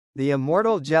The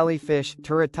immortal jellyfish,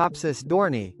 Turritopsis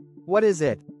dohrnii. What is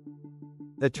it?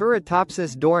 The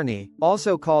Turritopsis dohrnii,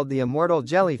 also called the immortal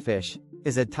jellyfish,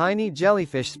 is a tiny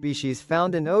jellyfish species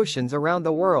found in oceans around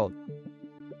the world.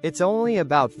 It's only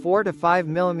about 4 to 5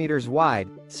 millimeters wide,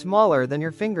 smaller than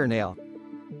your fingernail.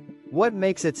 What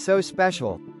makes it so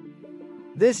special?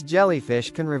 This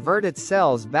jellyfish can revert its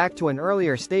cells back to an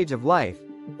earlier stage of life,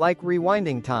 like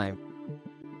rewinding time.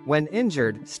 When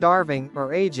injured, starving,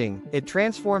 or aging, it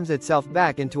transforms itself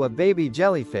back into a baby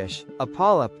jellyfish, a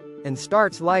polyp, and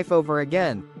starts life over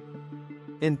again.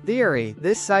 In theory,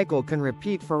 this cycle can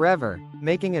repeat forever,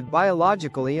 making it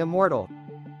biologically immortal.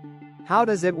 How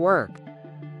does it work?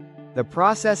 The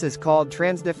process is called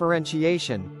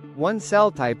transdifferentiation. One cell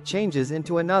type changes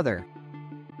into another.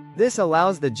 This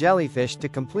allows the jellyfish to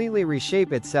completely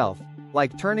reshape itself,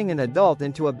 like turning an adult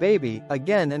into a baby,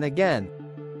 again and again.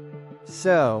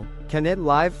 So, can it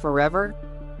live forever?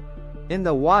 In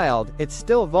the wild, it's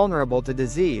still vulnerable to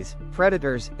disease,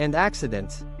 predators, and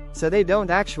accidents, so they don't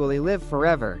actually live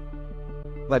forever.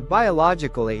 But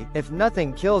biologically, if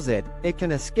nothing kills it, it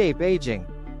can escape aging.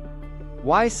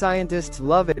 Why scientists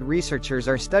love it? Researchers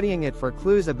are studying it for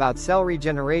clues about cell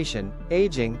regeneration,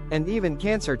 aging, and even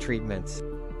cancer treatments.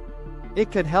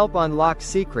 It could help unlock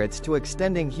secrets to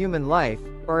extending human life,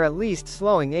 or at least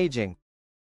slowing aging.